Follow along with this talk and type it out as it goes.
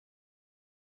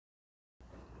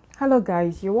Hello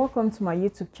guys, you're welcome to my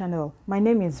YouTube channel. My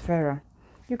name is Vera.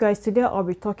 You guys, today I'll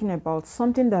be talking about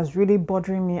something that's really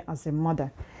bothering me as a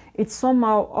mother. It's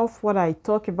somehow off what I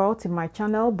talk about in my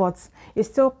channel, but it's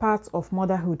still part of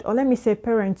motherhood, or let me say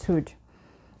parenthood.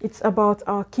 It's about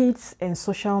our kids and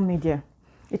social media.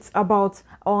 It's about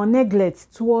our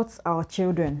neglect towards our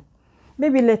children.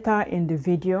 Maybe later in the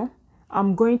video,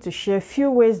 I'm going to share a few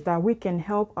ways that we can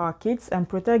help our kids and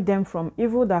protect them from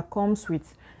evil that comes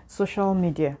with social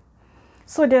media.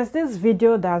 So there's this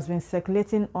video that has been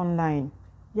circulating online.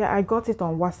 Yeah, I got it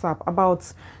on WhatsApp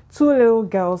about two little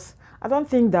girls. I don't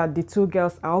think that the two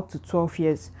girls are up to 12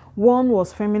 years. One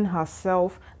was filming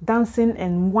herself dancing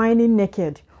and whining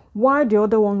naked, while the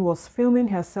other one was filming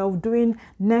herself doing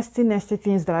nasty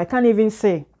things that I can't even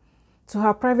say to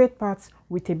her private parts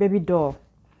with a baby doll.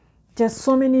 There's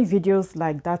so many videos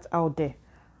like that out there.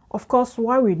 Of course,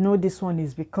 why we know this one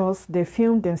is because they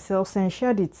filmed themselves and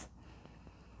shared it.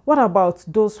 What about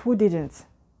those who didn't?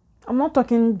 I'm not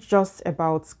talking just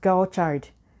about girl child,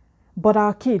 but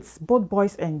our kids, both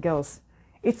boys and girls.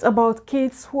 It's about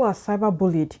kids who are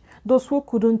cyberbullied, those who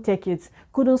couldn't take it,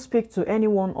 couldn't speak to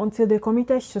anyone until they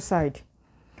committed suicide.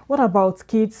 What about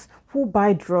kids who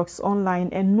buy drugs online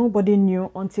and nobody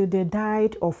knew until they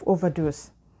died of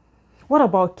overdose? What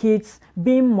about kids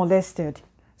being molested?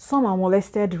 Some are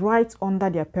molested right under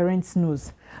their parents'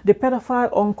 nose. The pedophile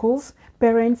uncles,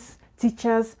 parents,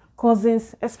 teachers,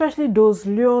 cousins, especially those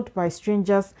lured by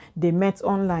strangers they met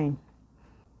online.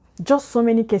 Just so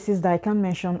many cases that I can't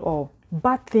mention all.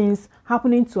 Bad things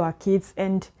happening to our kids,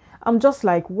 and I'm just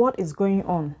like, what is going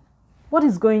on? What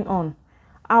is going on?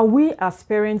 Are we as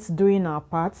parents doing our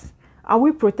part? Are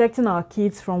we protecting our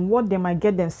kids from what they might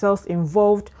get themselves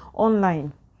involved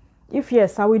online? If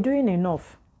yes, are we doing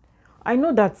enough? I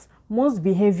know that most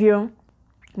behavior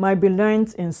might be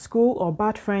learned in school or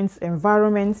bad friends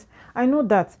environments. I know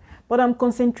that, but I'm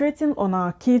concentrating on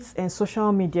our kids and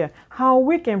social media, how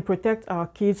we can protect our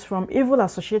kids from evil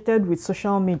associated with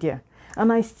social media.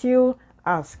 And I still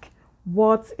ask,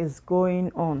 what is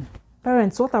going on?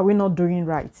 Parents, what are we not doing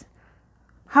right?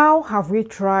 How have we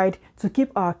tried to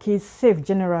keep our kids safe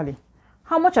generally?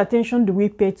 How much attention do we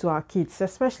pay to our kids,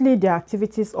 especially their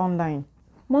activities online?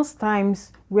 Most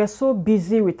times, we're so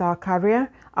busy with our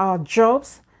career, our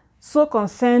jobs, so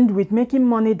concerned with making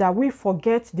money that we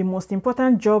forget the most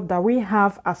important job that we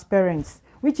have as parents,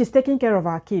 which is taking care of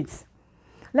our kids.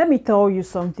 Let me tell you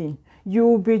something. You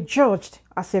will be judged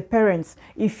as a parent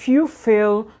if you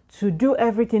fail to do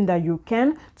everything that you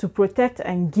can to protect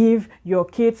and give your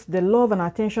kids the love and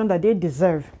attention that they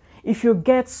deserve. If you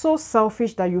get so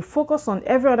selfish that you focus on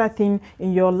every other thing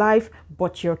in your life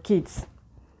but your kids.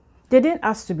 They didn't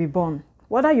ask to be born.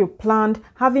 Whether you planned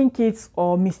having kids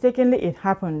or mistakenly it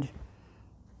happened,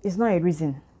 it's not a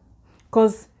reason.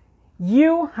 Because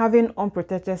you having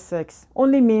unprotected sex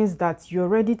only means that you're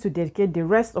ready to dedicate the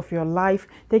rest of your life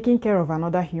taking care of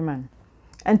another human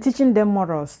and teaching them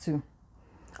morals too.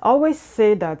 I always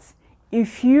say that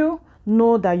if you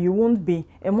know that you won't be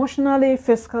emotionally,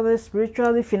 physically,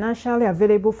 spiritually, financially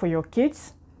available for your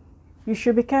kids, you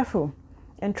should be careful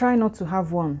and try not to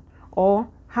have one, or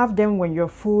have them when you're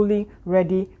fully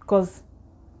ready, because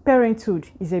parenthood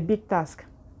is a big task.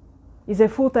 It's a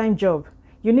full-time job.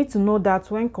 You need to know that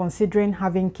when considering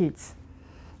having kids.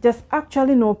 There's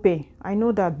actually no pay, I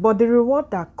know that, but the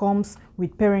reward that comes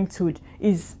with parenthood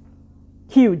is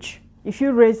huge if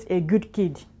you raise a good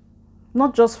kid.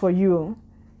 Not just for you,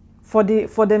 for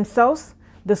themselves,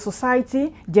 the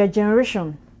society, their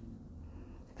generation.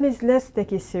 Please, let's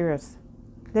take it serious.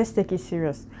 Let's take it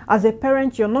serious. As a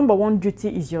parent, your number one duty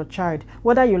is your child,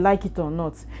 whether you like it or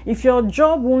not. If your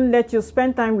job won't let you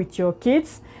spend time with your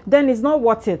kids, then it's not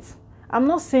worth it. I'm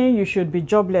not saying you should be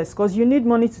jobless, because you need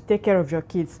money to take care of your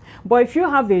kids. But if you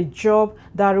have a job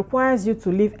that requires you to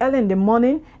leave early in the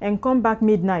morning and come back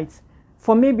midnight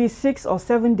for maybe 6 or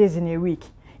 7 days in a week,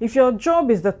 if your job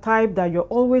is the type that you're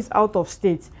always out of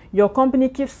state, your company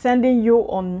keeps sending you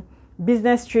on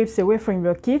business trips away from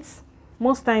your kids,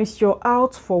 most times you're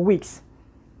out for weeks,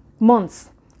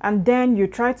 months, and then you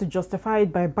try to justify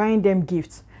it by buying them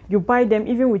gifts. You buy them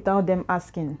even without them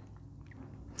asking.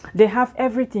 They have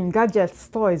everything, gadgets,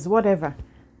 toys, whatever.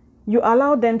 You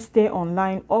allow them stay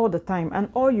online all the time, and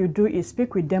all you do is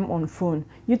speak with them on phone.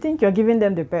 You think you're giving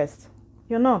them the best.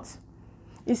 You're not.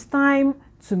 It's time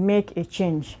to make a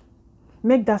change.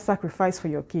 Make that sacrifice for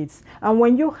your kids. And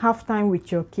when you have time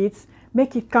with your kids,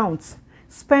 make it count.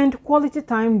 Spend quality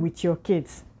time with your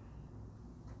kids.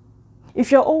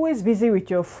 If you're always busy with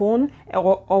your phone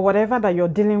or whatever that you're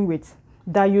dealing with,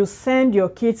 that you send your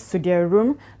kids to their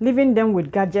room, leaving them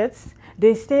with gadgets,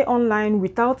 they stay online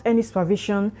without any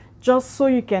supervision just so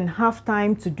you can have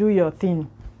time to do your thing.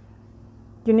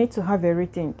 You need to have a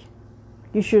rethink.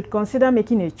 You should consider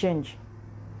making a change,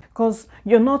 because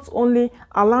you're not only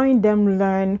allowing them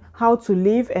learn how to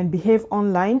live and behave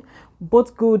online,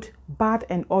 both good, bad,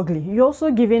 and ugly. You're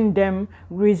also giving them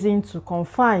reason to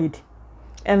confide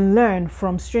and learn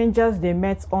from strangers they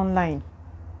met online.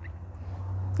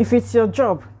 If it's your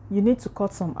job, you need to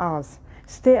cut some hours.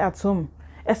 Stay at home,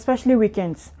 especially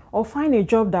weekends, or find a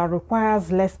job that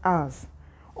requires less hours.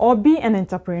 Or be an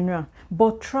entrepreneur,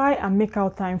 but try and make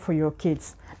out time for your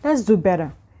kids. Let's do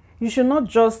better. You should not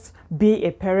just be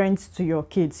a parent to your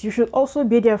kids. You should also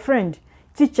be their friend,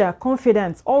 teacher,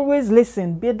 confidant, always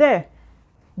listen, be there.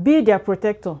 Be their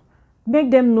protector.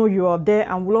 Make them know you are there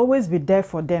and will always be there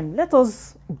for them. Let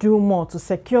us do more to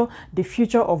secure the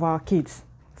future of our kids.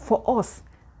 For us,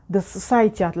 the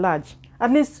society at large,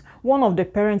 at least one of the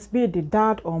parents, be it the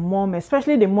dad or mom,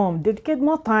 especially the mom, dedicate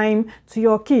more time to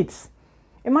your kids.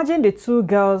 Imagine the two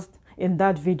girls in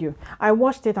that video. I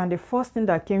watched it and the first thing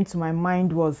that came to my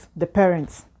mind was the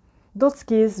parents. Those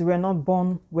kids were not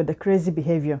born with the crazy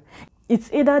behavior.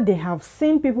 It's either they have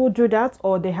seen people do that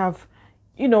or they have,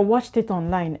 watched it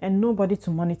online and nobody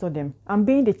to monitor them. And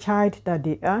being the child that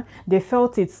they are, they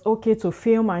felt it's okay to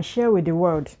film and share with the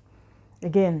world.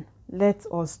 Again, let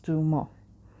us do more.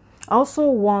 I also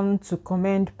want to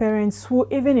commend parents who,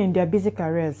 even in their busy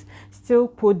careers, still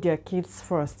put their kids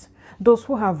first. Those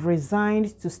who have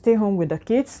resigned to stay home with the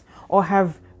kids or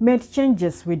have made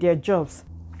changes with their jobs.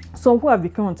 Some who have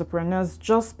become entrepreneurs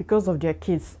just because of their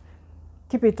kids.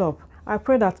 Keep it up. I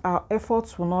pray that our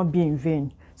efforts will not be in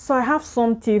vain. So I have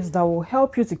some tips that will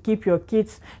help you to keep your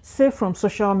kids safe from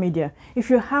social media.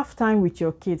 If you have time with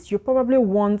your kids, you probably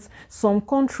want some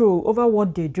control over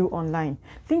what they do online.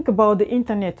 Think about the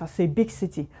internet as a big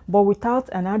city, but without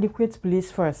an adequate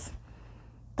police force.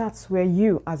 That's where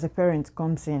you as a parent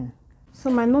comes in. So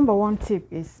my number one tip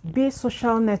is be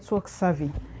social network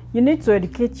savvy. You need to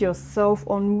educate yourself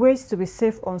on ways to be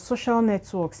safe on social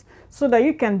networks so that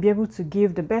you can be able to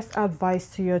give the best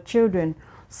advice to your children.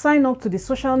 Sign up to the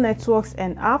social networks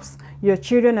and apps your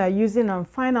children are using and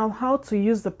find out how to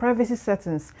use the privacy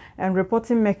settings and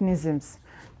reporting mechanisms.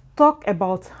 Talk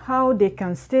about how they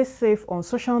can stay safe on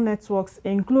social networks,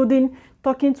 including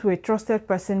talking to a trusted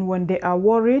person when they are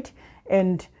worried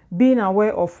and being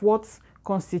aware of what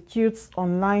constitutes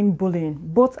online bullying,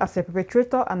 both as a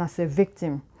perpetrator and as a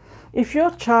victim. If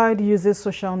your child uses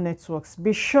social networks,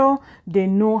 be sure they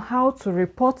know how to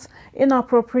report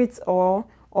inappropriate or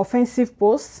offensive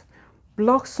posts,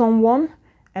 block someone,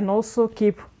 and also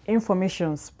keep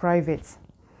information private.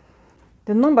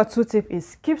 The number two tip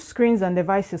is keep screens and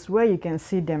devices where you can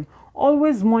see them.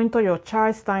 Always monitor your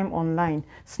child's time online.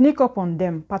 Sneak up on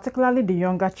them, particularly the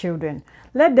younger children.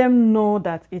 Let them know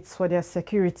that it's for their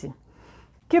security.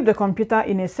 Keep the computer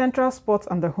in a central spot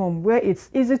on the home where it's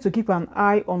easy to keep an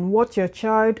eye on what your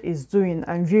child is doing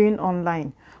and viewing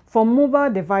online. For mobile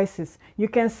devices, you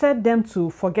can set them to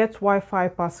forget Wi-Fi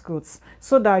passcodes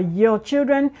so that your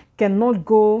children cannot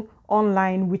go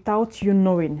online without you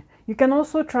knowing. You can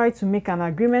also try to make an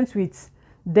agreement with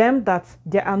them that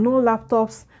there are no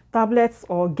laptops, tablets,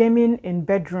 or gaming in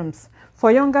bedrooms.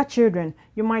 For younger children,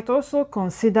 you might also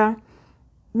consider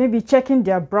maybe checking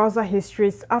their browser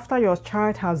histories after your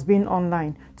child has been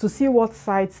online to see what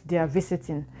sites they are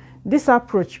visiting. This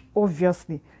approach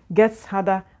obviously gets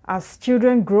harder as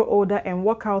children grow older and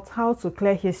work out how to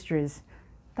clear histories.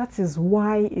 That is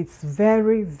why it's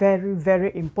very, very,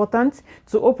 very important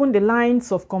to open the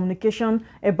lines of communication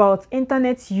about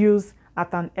internet use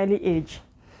at an early age.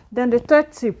 Then the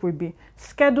third tip will be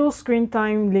schedule screen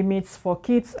time limits for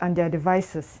kids and their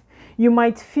devices. You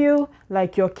might feel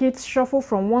like your kids shuffle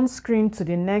from one screen to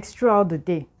the next throughout the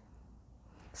day.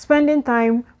 Spending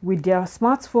time with their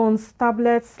smartphones,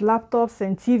 tablets, laptops,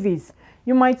 and TVs,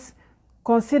 you might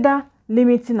consider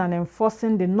limiting and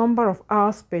enforcing the number of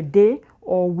hours per day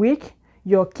or week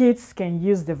your kids can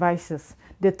use devices,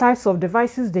 the types of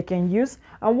devices they can use,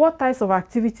 and what types of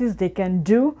activities they can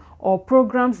do or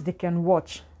programs they can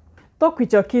watch. Talk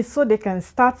with your kids so they can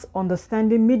start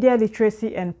understanding media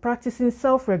literacy and practicing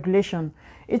self-regulation.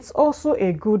 It's also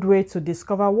a good way to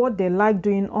discover what they like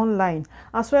doing online,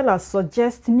 as well as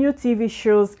suggest new TV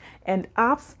shows and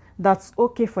apps that's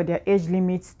okay for their age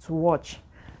limits to watch.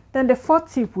 Then the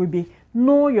fourth tip will be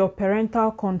know your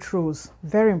parental controls.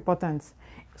 Very important.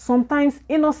 Sometimes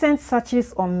innocent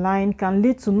searches online can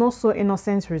lead to not so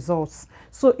innocent results.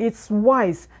 So it's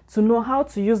wise to know how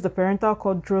to use the parental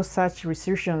control search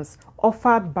restrictions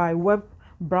offered by web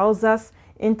browsers,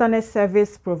 internet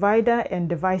service provider, and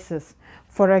devices.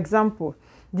 For example,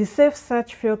 The safe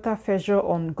search filter feature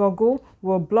on Google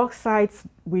will block sites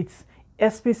with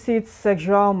explicit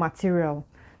sexual material.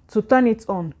 To turn it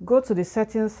on, go to the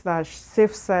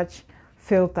settings/safe search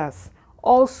filters.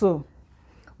 Also,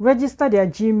 register their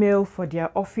Gmail for their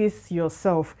office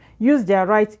yourself. Use their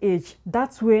right age.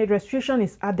 That way, restriction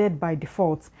is added by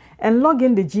default. And log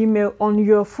in the Gmail on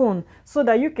your phone so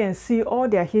that you can see all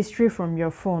their history from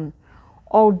your phone.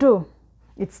 Although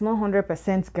it's not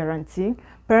 100% guarantee,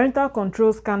 parental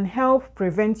controls can help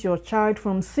prevent your child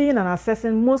from seeing and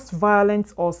accessing most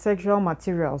violent or sexual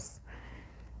materials.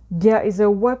 There is a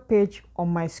web page on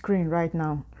my screen right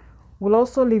now. We'll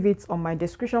also leave it on my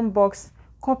description box.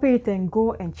 Copy it and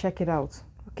go and check it out,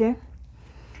 okay?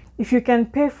 If you can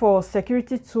pay for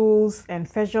security tools and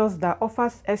features that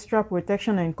offers extra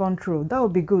protection and control, that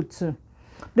would be good too.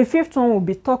 The fifth one will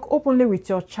be talk openly with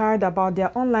your child about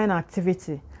their online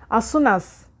activity. As soon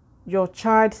as your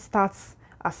child starts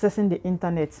accessing the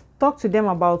internet, talk to them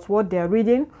about what they're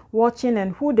reading, watching,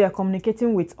 and who they're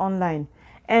communicating with online.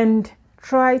 And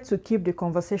try to keep the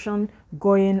conversation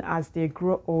going as they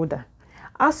grow older.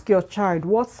 Ask your child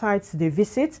what sites they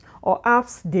visit or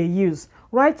apps they use.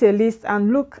 Write a list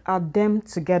and look at them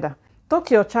together. Talk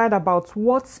to your child about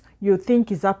what you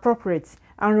think is appropriate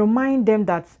and remind them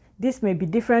that this may be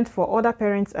different for other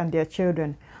parents and their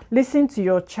children. Listen to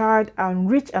your child and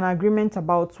reach an agreement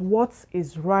about what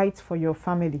is right for your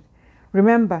family.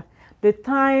 Remember, the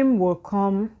time will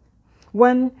come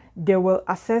when they will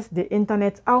access the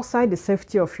internet outside the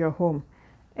safety of your home,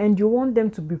 and you want them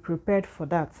to be prepared for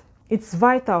that. It's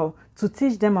vital to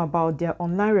teach them about their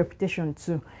online reputation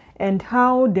too, and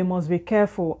how they must be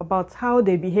careful about how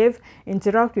they behave,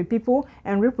 interact with people,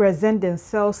 and represent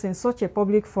themselves in such a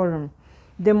public forum.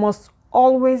 They must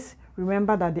always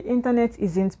remember that the internet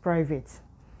isn't private.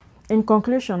 In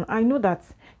conclusion, I know that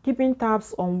keeping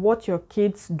tabs on what your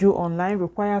kids do online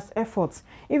requires effort.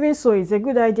 Even so, it's a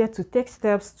good idea to take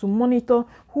steps to monitor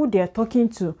who they're talking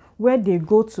to, where they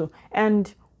go to,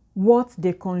 and what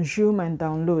they consume and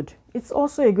download. It's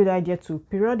also a good idea to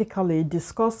periodically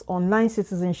discuss online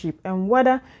citizenship and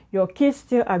whether your kids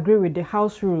still agree with the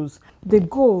house rules. The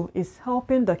goal is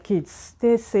helping the kids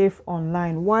stay safe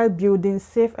online while building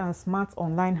safe and smart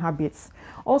online habits.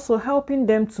 Also helping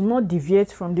them to not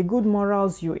deviate from the good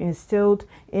morals you instilled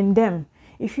in them.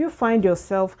 If you find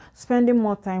yourself spending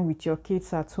more time with your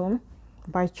kids at home,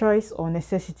 by choice or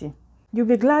necessity, you'll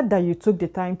be glad that you took the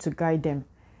time to guide them.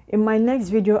 In my next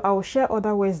video, I will share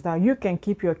other ways that you can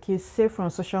keep your kids safe from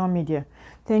social media.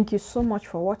 Thank you so much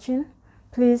for watching.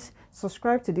 Please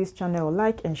subscribe to this channel,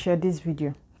 like and share this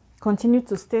video. Continue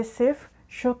to stay safe,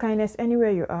 show kindness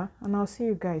anywhere you are, and I'll see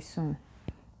you guys soon.